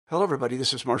Hello, everybody.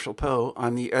 This is Marshall Poe.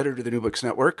 I'm the editor of the New Books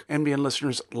Network. NBN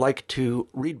listeners like to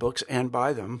read books and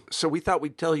buy them. So we thought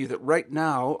we'd tell you that right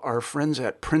now, our friends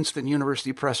at Princeton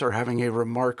University Press are having a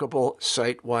remarkable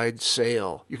site-wide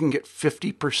sale. You can get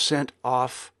 50%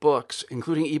 off books,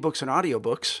 including ebooks and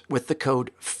audiobooks, with the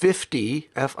code 50,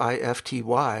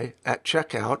 F-I-F-T-Y, at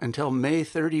checkout until May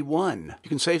 31. You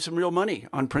can save some real money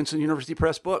on Princeton University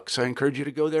Press books. I encourage you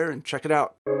to go there and check it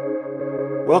out.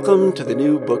 Welcome to the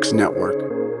New Books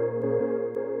Network.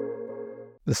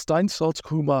 The Steinsaltz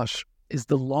Humash is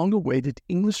the long-awaited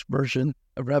English version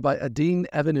of Rabbi Adin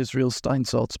Even Israel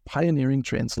Steinsaltz's pioneering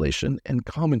translation and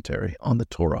commentary on the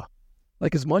Torah.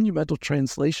 Like his monumental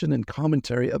translation and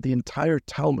commentary of the entire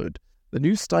Talmud, the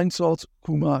new Steinsaltz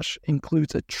Humash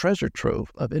includes a treasure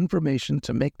trove of information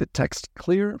to make the text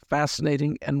clear,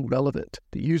 fascinating, and relevant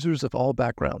to users of all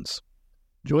backgrounds.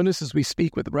 Join us as we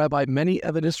speak with Rabbi Meni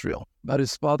Even Israel about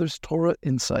his father's Torah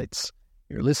insights.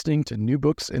 You're listening to New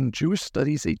Books in Jewish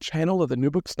Studies, a channel of the New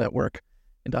Books Network,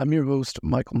 and I'm your host,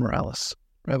 Michael Morales.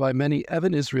 Rabbi Meni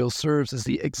Even Israel serves as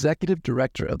the executive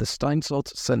director of the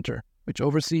Steinsaltz Center, which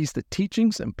oversees the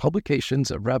teachings and publications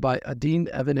of Rabbi Adin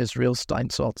Even Israel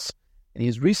Steinsaltz, and he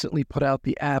has recently put out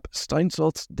the app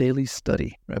Steinsaltz Daily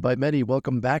Study. Rabbi Meni,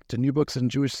 welcome back to New Books in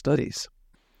Jewish Studies.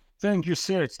 Thank you,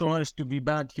 sir. It's so nice to be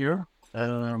back here.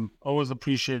 Always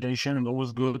appreciation, and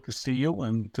always good to see you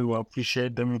and to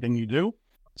appreciate everything you do.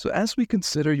 So as we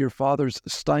consider your father's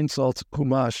Steinsaltz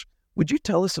Humash, would you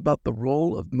tell us about the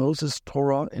role of Moses'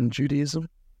 Torah in Judaism?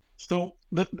 So,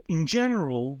 in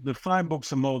general, the 5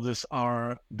 books of Moses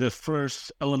are the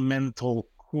first elemental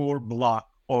core block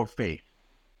of faith.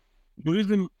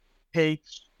 Judaism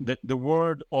takes the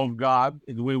word of God,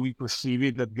 the way we perceive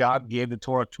it, that God gave the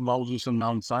Torah to Moses on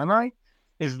Mount Sinai,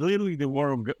 is literally the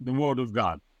word of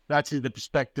God. That's the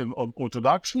perspective of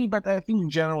Orthodoxy, but I think in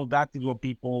general that is what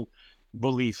people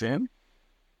believe in.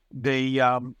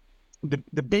 The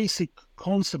basic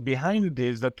concept behind it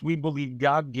is that we believe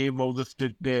God gave Moses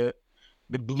the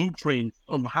blueprint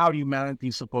of how humanity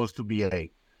is supposed to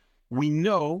behave. We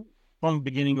know from the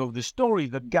beginning of the story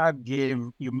that God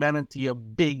gave humanity a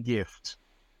big gift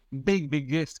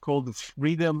called the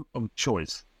freedom of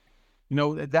choice. You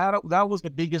know, that was the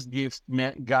biggest gift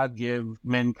God gave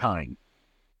mankind.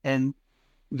 And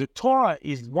the Torah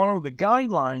is one of the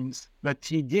guidelines that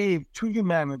he gave to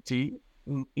humanity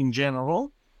in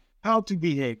general, how to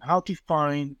behave, how to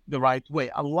find the right way.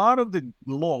 A lot of the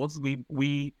laws,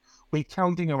 we're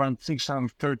counting around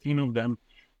 613 of them.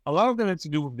 A lot of them has to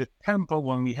do with the temple,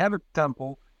 when we have a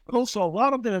temple, but also a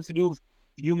lot of them has to do with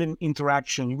human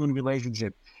interaction, human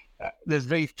relationship. There's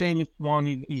very famous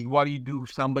one is what do you do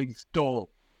if somebody stole?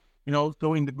 You know,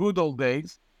 so in the good old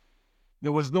days,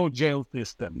 there was no jail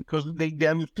system because they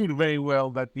understood very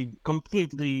well that the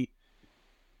completely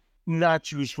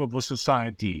not useful for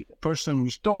society. A person who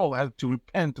stole had to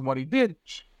repent of what he did.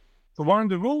 So one of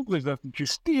the rules is that if you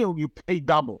steal, you pay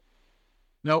double.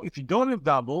 Now, if you don't have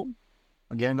double,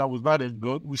 again, that was not as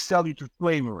good, we sell you to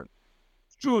slavery.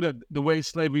 It's true that the way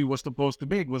slavery was supposed to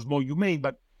be, it was more humane,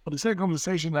 but for the sake of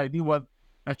conversation, the idea was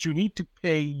that you need to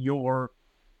pay your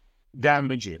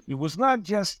damages. It was not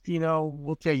just,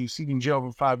 okay, you sit in jail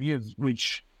for 5 years,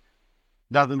 which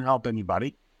doesn't help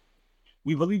anybody.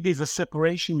 We believe there's a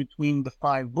separation between the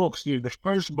 5 books here. The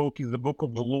first book is the book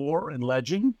of the lore and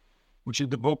legend, which is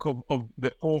the book of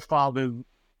the forefathers,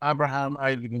 Abraham,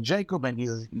 Isaac, and Jacob, and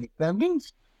his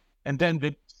descendants. And then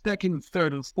the second,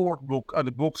 third, and fourth book are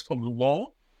the books of the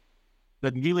law,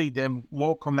 that really them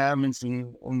law commandments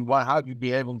on how you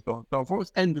behave and so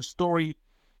forth, and the story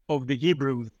of the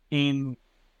Hebrews in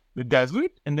the desert.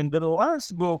 And then the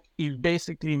last book is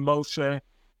basically Moshe's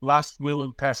last will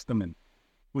and testament,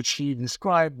 which he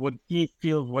described what he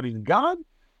feels, what is God,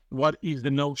 what is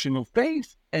the notion of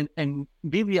faith, and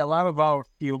really a lot of our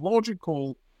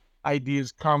theological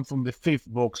ideas come from the 5th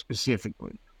book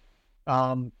specifically.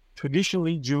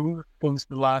 Traditionally, Jews, for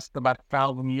the last about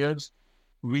 1,000 years,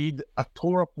 read a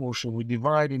Torah portion. We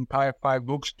divide the entire 5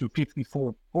 books to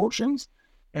 54 portions,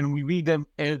 and we read them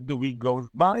as the week goes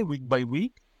by, week by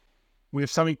week. We have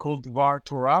something called Dvar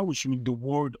Torah, which means the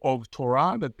word of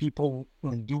Torah that people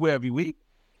do every week.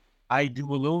 I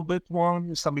do a little bit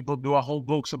one. Some people do a whole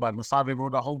book about it. Masavi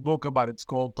wrote a whole book about it. It's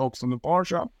called Talks on the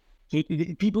Parsha.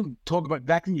 People talk about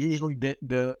that. Usually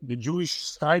the Jewish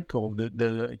cycle,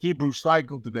 the Hebrew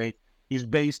cycle today is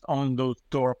based on those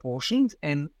Torah portions.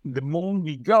 And the more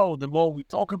we go, the more we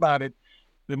talk about it,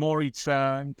 the more it's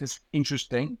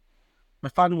interesting. My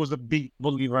father was a big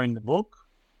believer in the book.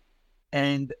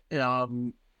 And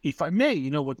if I may,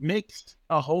 what makes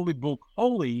a holy book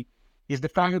holy is the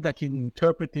fact that you can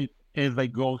interpret it as they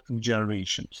go through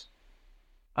generations.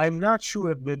 I'm not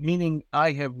sure if the meaning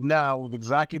I have now is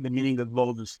exactly the meaning that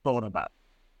Moses thought about.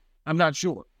 I'm not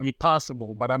sure. I mean,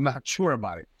 possible, but I'm not sure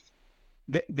about it.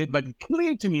 But it's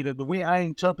clear to me that the way I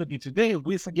interpret it today,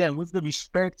 with the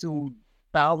respect to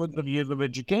thousands of years of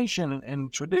education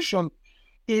and tradition,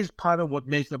 is part of what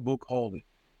makes the book holy.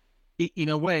 In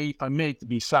a way, if I may, to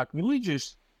be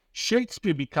sacrilegious,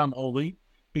 Shakespeare become holy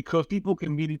because people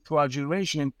can read it throughout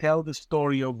generation and tell the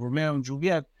story of Romeo and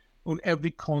Juliet on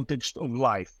every context of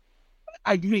life.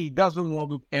 I agree, it doesn't work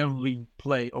with every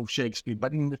play of Shakespeare,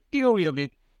 but in the theory of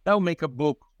it, that will make a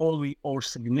book holy or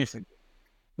significant.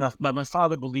 Now, but my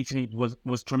father believed it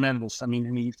was tremendous. I mean,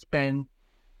 and he spent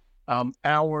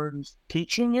hours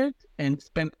teaching it and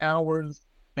spent hours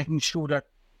making sure that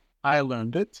I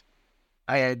learned it.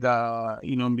 I had,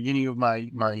 in the beginning of my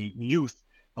youth,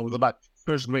 I was about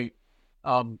first grade.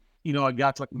 I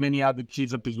got like many other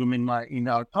kids, I presume, in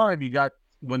our time,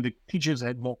 when the teachers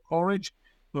had more courage.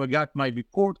 So I got my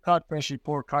fresh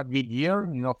report card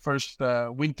mid-year, first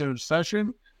winter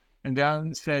session. And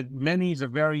then said, Manny is a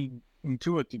very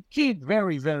intuitive kid,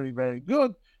 very, very, very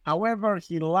good. However,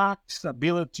 he lacks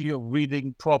ability of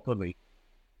reading properly.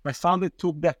 My father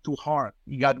took that to heart.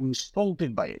 He got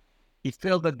insulted by it. He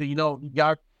felt that,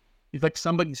 it's like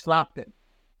somebody slapped him.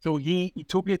 So he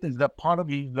took it as a part of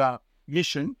his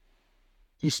mission.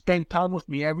 He spent time with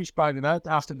me every Friday night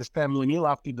after the family meal,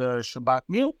 after the Shabbat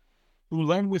meal, to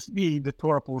learn with me the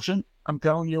Torah portion. I'm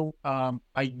telling you,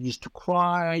 I used to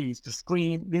cry, I used to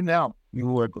scream. You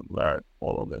were going to learn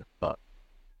all of it. But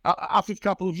after a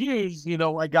couple of years,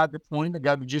 I got the point, I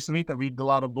got the gist of it. I read a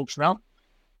lot of books now.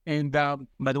 And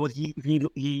but what he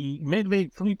made very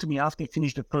clear to me after he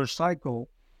finished the first cycle,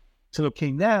 said,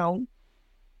 okay, now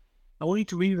I want you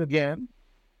to read it again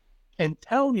and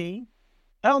tell me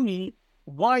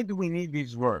why do we need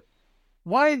this verse?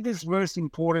 Why is this verse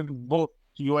important both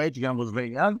to your age, I was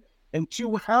very young, and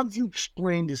two, how do you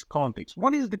explain this context?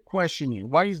 What is the question here?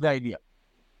 What is the idea?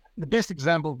 The best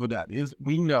example for that is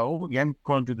we know, again,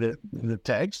 according to the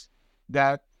text,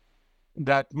 that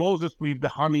Moses lived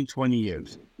 120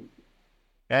 years.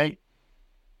 Okay?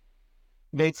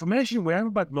 The information we have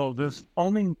about Moses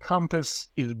only encompasses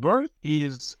his birth,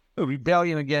 his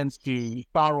rebellion against the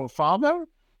Pharaoh father,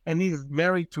 and he's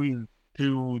married to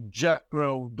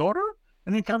Jethro's daughter,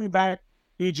 and then coming back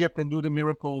to Egypt and do the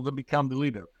miracles and become the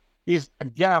leader. Is a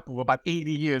gap of about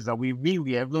 80 years that we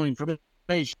really have no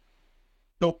information.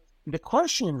 So the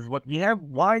questions, what we have,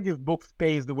 why this book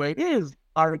stays the way it is,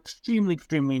 are extremely,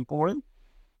 extremely important.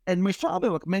 And my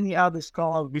father, like many other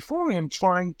scholars before him,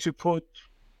 trying to put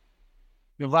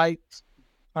the right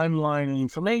timeline and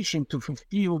information to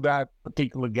fulfill that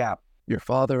particular gap. Your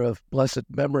father of blessed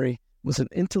memory was an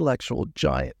intellectual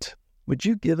giant. Would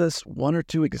you give us one or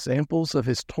two examples of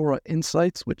his Torah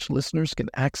insights which listeners can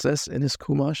access in his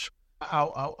Humash?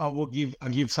 I'll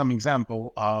give some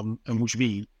example, and which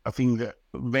be, I think that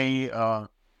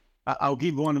I'll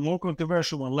give one more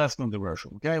controversial, one less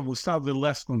controversial. Okay, we'll start with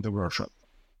less controversial.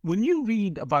 When you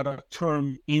read about a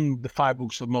term in the 5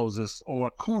 books of Moses or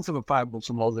a concept of 5 books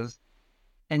of Moses,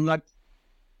 and like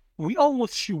we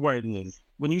almost see where it is.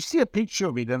 When you see a picture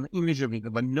of it, an image of it,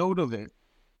 a note of it,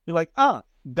 you're like,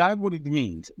 that's what it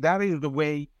means. That is the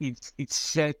way it's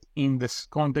set in this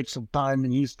context of time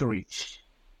and history.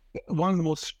 One of the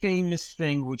most famous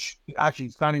things, which actually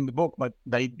is not in the book, but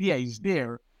the idea is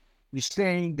there, is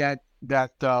saying that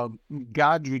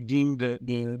God redeemed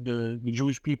the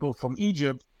Jewish people from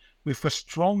Egypt with a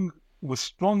strong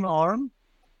arm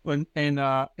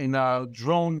and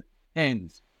drawn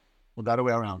hands, or the other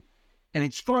way around. And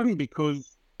it's funny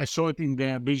because I saw it in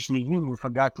the British Museum with a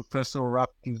guy, Professor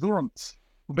Stinsaltz,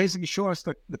 who basically showed us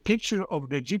the picture of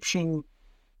the Egyptian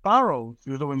pharaohs,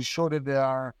 when he showed that they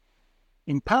are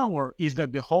in power, is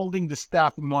that they're holding the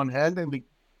staff in one hand and they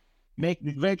make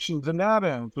directions in another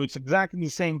hand. So it's exactly the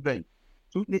same thing.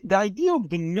 So the idea of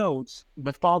the notes,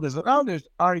 the fathers and others,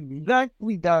 are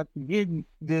exactly that, bringing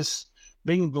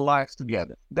the lives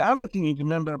together. The other thing you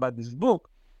remember about this book,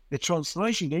 the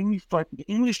translation, the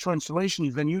English translation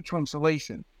is a new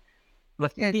translation.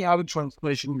 Like any other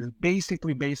translation, is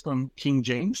basically based on King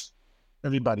James.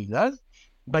 Everybody does.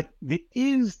 But there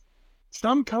is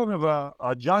some kind of a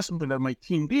adjustment that my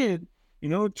team did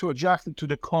in order to adjust it to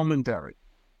the commentary.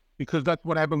 Because that's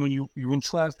what happened when you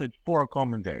translate for a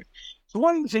commentary. So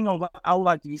one thing I would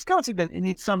like to discuss it, and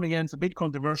it's something that's a bit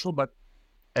controversial, but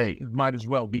hey, it might as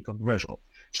well be controversial.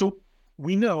 So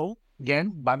we know,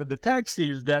 again, by the text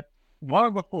is that one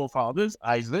of our forefathers,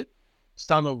 Isaac,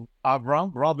 son of Abraham,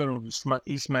 brother of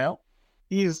Ishmael,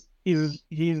 he's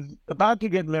about to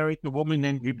get married to a woman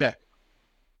named Rebecca.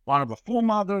 One of our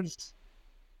foremothers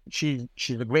she's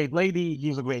a great lady,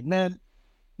 he's a great man.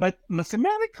 But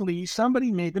mathematically,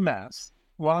 somebody made the math,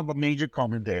 one of the major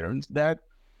commentators, that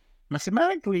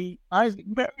mathematically, Isaac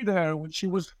married her when she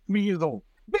was 3 years old.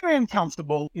 Very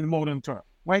uncomfortable in modern terms,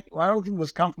 right? I don't think it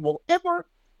was comfortable ever,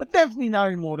 but definitely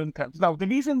not in modern terms. Now, the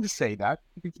reason to say that,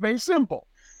 it's very simple.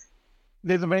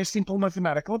 There's a very simple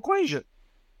mathematical equation.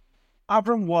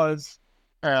 Avram was,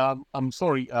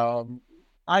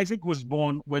 Isaac was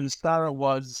born when Sarah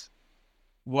was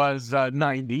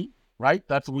 90, right?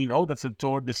 That's what we know. That's the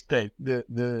Torah,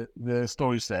 the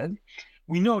story said.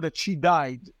 We know that she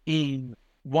died in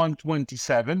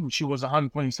 127. She was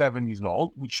 127 years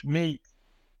old, which made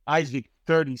Isaac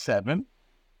 37.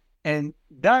 And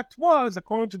that was,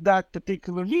 according to that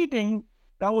particular reading,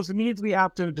 that was immediately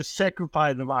after the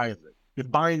sacrifice of Isaac, the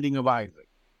binding of Isaac.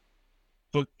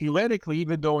 So theoretically,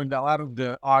 even though in a lot of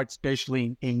the art,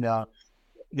 especially in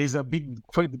there's a big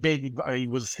debate, he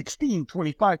was 16,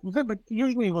 25, but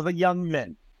usually he was a young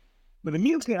man. But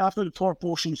immediately after the Torah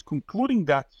portions concluding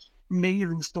that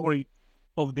amazing story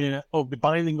of the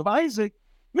binding of Isaac,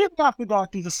 immediately after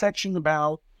that there's a section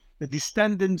about the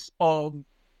descendants of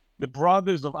the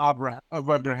brothers of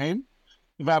Abraham,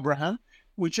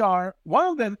 which are, one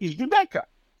of them is Rebecca.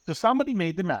 So somebody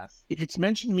made the math. If it's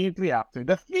mentioned immediately after,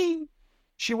 that means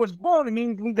she was born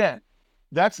immediately then.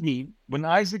 That's mean when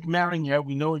Isaac marrying her,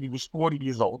 we know he was 40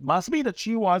 years old. Must be that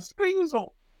she was 3 years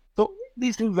old. So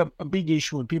this is a big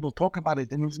issue when people talk about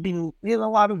it, and there's a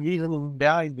lot of reason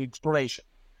behind the exploration.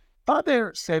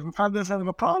 Father doesn't have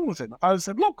a problem with it. My father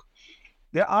said, look,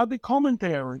 there are the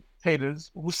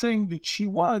commentators who saying that she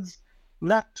was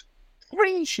not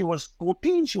 3, she was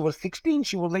 14, she was 16,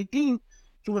 she was 18,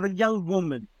 she was a young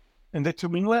woman. And we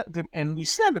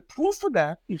said the proof for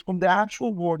that is from the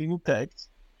actual word in the text,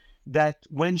 that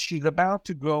when she's about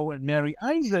to go and marry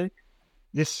Isaac,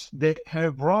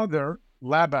 her brother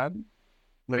Laban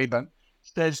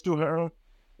says to her,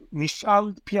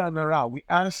 "Nishal pianara." We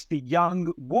asked the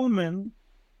young woman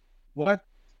what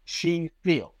she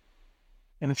feels,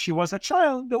 and if she was a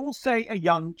child, they will say a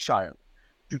young child.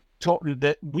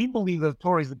 That we believe that the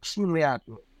Torah is extremely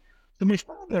accurate. So my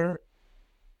father,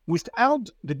 without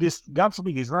God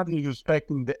forbid, he's not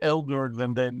respecting the elders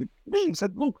and then he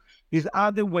said, look, there's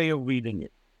other way of reading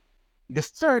it. The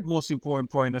third most important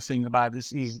point I think about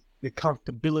this is the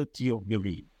comfortability of the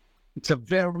read. It's a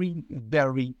very,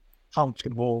 very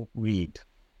comfortable read.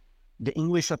 The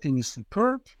English, I think, is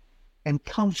superb and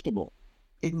comfortable.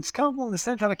 It's comfortable in the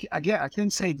sense that, I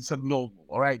can't say it's a novel,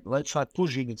 all right? Let's not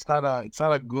pushing. It's not a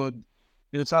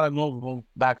novel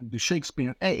back to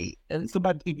Shakespeare. And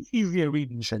it's easier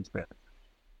reading Shakespeare.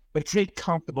 But it's very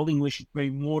comfortable English. It's very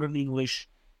modern English.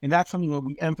 And that's something that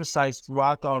we emphasize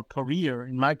throughout our career,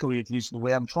 in my career at least, the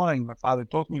way I'm trying. My father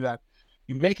taught me that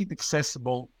you make it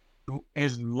accessible to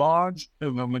as large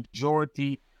of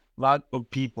a lot of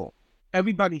people.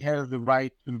 Everybody has the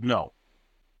right to know.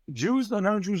 Jews and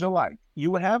non-Jews alike.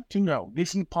 You have to know.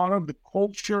 This is part of the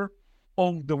culture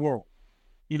of the world.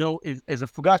 You know, as I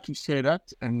forgot to say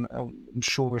that, and I'm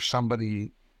sure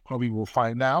somebody probably will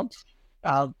find out,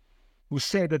 who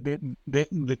said that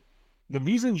the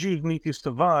reason Jews need to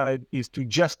survive is to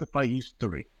justify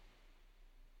history.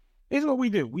 This is what we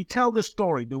do. We tell the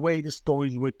story the way the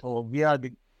stories were told.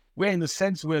 We're in the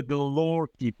sense we're the lore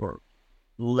keeper,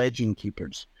 legend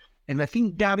keepers. And I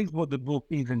think that is what the book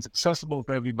is, and it's accessible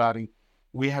for everybody.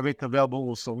 We have it available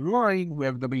also online. We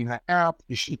have it in an app.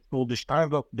 It's called the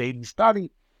Steinsaltz Daily Study.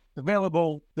 It's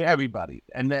available to everybody.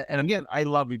 And again, I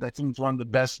love it. I think it's one of the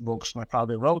best books my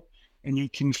father wrote. And you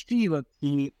can feel that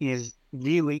he is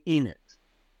really in it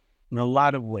in a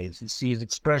lot of ways. You see his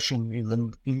expression is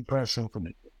an impression from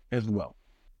it as well.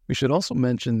 We should also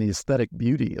mention the aesthetic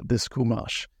beauty of this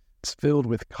Humash. It's filled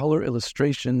with color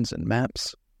illustrations and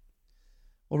maps.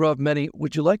 Well, Rav Meni,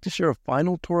 would you like to share a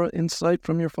final Torah insight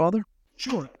from your father?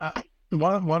 Sure.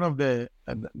 One of the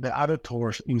other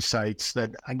Torah insights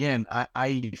that, again,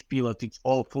 I feel that it's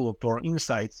all full of Torah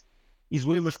insights is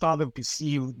when my father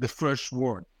perceived the first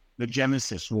word, the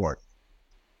Genesis word.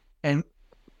 And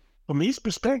from his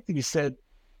perspective, he said,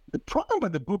 the problem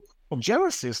with the book of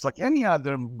Genesis, like any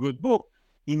other good book,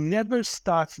 it never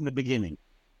starts in the beginning.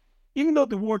 Even though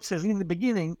the word says in the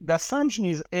beginning, the assumption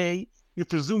is A, you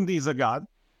presume there is a God,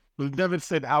 who never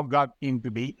said how God came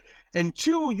to be. And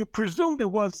 2, you presume there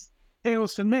was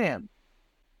chaos and man.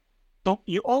 So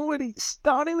you're already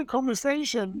starting the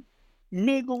conversation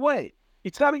midway.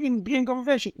 It's not even being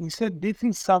conversation. He said this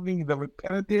is something that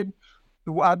repetitive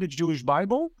throughout the Jewish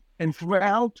Bible and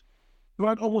throughout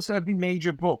almost every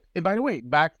major book. And by the way,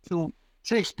 back to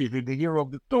Shakespeare, the hero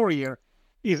of the story here,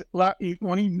 is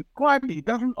when he describes it, he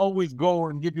doesn't always go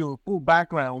and give you a full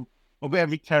background of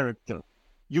every character.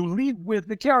 You lead with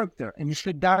the character, and you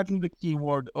should that is the key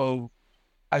word of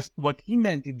as what he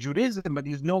meant in Judaism, but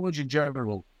his knowledge in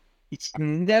general. It's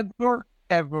never,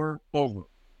 ever over.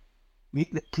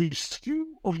 The pursuit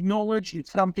of knowledge is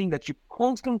something that you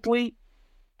constantly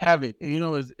have it.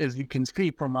 And, as you can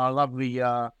see from our lovely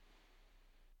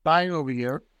sign over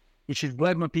here, which is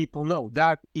let my people know.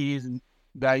 That is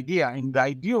the idea. And the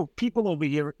idea of people over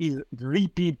here is the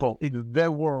people, it's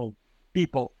their world,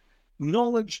 people.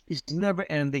 Knowledge is never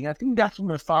ending. I think that's what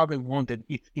my father wanted.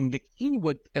 It's in the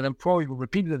keyword, and I'm probably will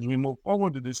repeat it as we move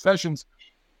forward to the sessions.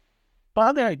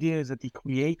 Father idea is that he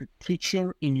creates a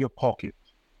teacher in your pocket.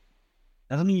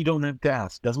 Doesn't mean you don't have to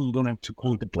ask. Doesn't mean you don't have to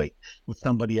contemplate with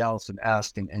somebody else and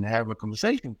ask and have a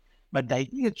conversation. But the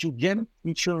idea that you get a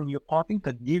teacher in your pocket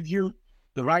that gives you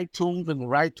the right tools and the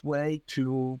right way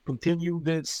to continue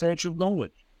the search of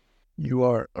knowledge. You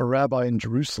are a rabbi in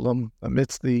Jerusalem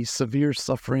amidst the severe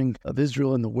suffering of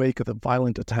Israel in the wake of the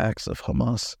violent attacks of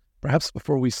Hamas. Perhaps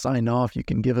before we sign off, you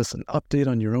can give us an update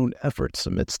on your own efforts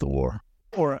amidst the war.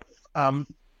 Or,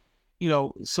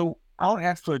 so our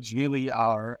efforts really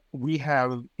are, we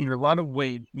have, in a lot of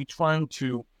ways, we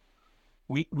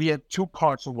have two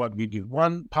parts of what we do.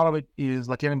 One part of it is,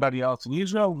 like anybody else in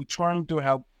Israel, we're trying to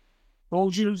help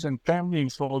soldiers and family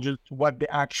of soldiers to what they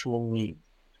actually need.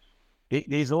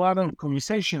 There's a lot of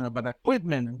conversation about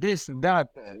equipment and this and that,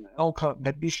 and all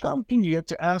but there's something you have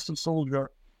to ask the soldier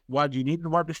what you need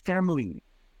and what the family needs.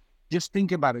 Just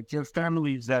think about it. You have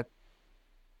families that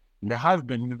the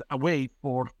husband is away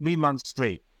for 3 months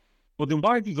straight. Well, the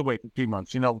wife is away for 3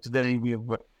 months. Today we have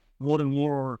more and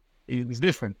more is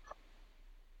different.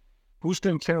 Who's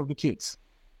taking care of the kids?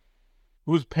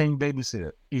 Who's paying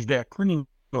babysitter? Is there cleaning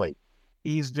plate?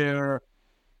 Is there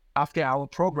after-hour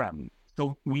programming?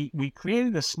 So we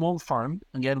created a small fund.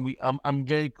 Again, I'm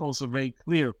very also very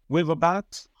clear. We have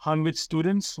about 100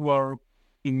 students who are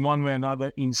in one way or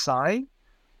another inside.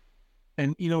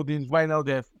 And, right now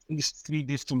there are these three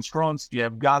distant fronts. You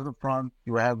have Gaza front,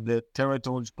 you have the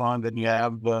territories front, and you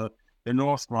have the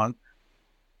North front.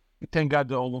 Thank God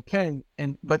they're all okay.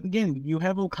 But again, you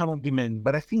have all kind of demand.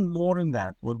 But I think more than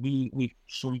that, we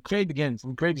create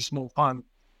a small fund.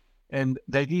 And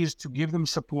the idea is to give them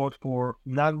support for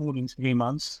not more than 3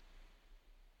 months.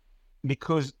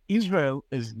 Because Israel,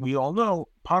 as we all know,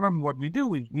 part of what we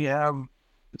do is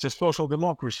it's a social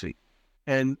democracy.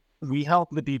 And we help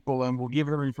the people and we'll give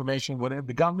them information, whatever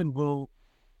the government will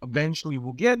eventually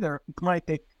get there. It might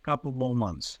take a couple more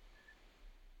months.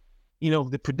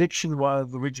 The prediction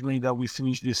was originally that we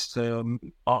finish this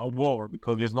war,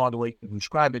 because there's no other way to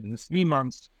describe it, in 3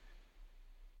 months.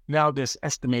 Now there's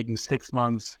estimating 6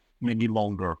 months, maybe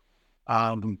longer.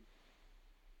 Again,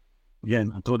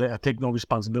 I take no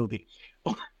responsibility.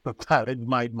 That's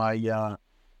my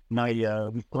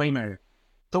disclaimer.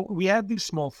 So we have this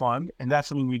small fund, and that's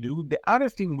something we do. The other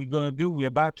thing we're going to do, we're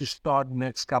about to start in the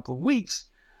next couple of weeks.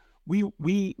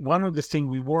 One of the things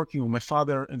we're working with, my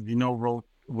father, as you know,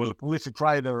 was a prolific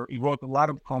writer. He wrote a lot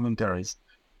of commentaries.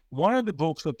 One of the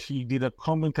books that he did a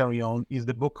commentary on is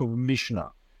the book of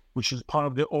Mishnah, which is part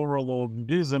of the oral law of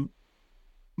Judaism,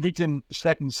 written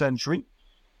 2nd century,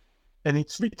 and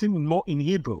it's written more in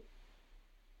Hebrew.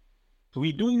 So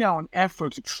we're doing now an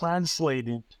effort to translate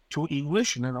it to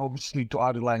English and then obviously to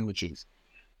other languages.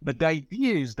 But the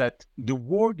idea is that the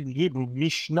word in Hebrew,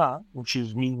 Mishnah, which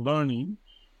means learning,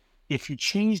 if you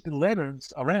change the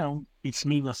letters around, it's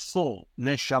mean a soul,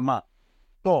 neshama,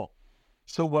 soul.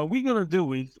 So what we're going to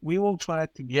do is we will try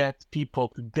to get people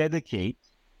to dedicate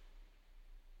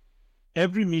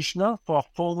every Mishnah for a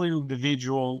fallen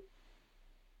individual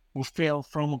who fell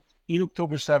from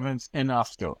October 7th and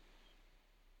after.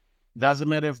 Doesn't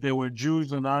matter if they were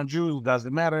Jews or non-Jews.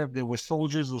 Doesn't matter if they were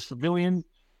soldiers or civilians.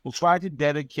 We'll try to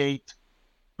dedicate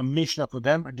a Mishnah for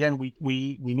them. Again,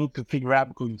 we need to figure out,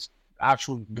 because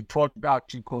the project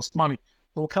actually costs money.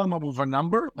 So we'll come up with a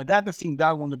number. But that's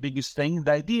one of the biggest things.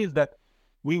 The idea is that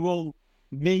we will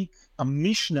make a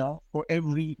Mishnah for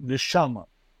every neshama.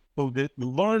 So the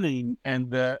learning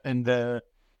and the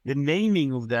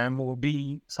naming of them will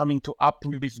be something to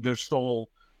uplift their soul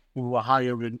to a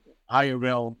higher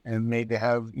realm, and may they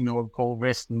have, called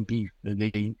rest in peace.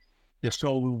 Their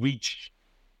soul will reach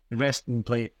the resting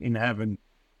place in heaven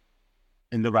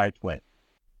in the right way.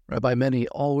 Rabbi Meni,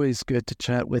 always good to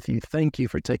chat with you. Thank you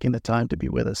for taking the time to be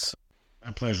with us.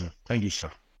 My pleasure. Thank you,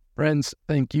 sir. Friends,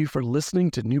 thank you for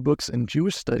listening to New Books in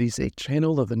Jewish Studies, a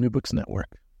channel of the New Books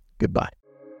Network. Goodbye.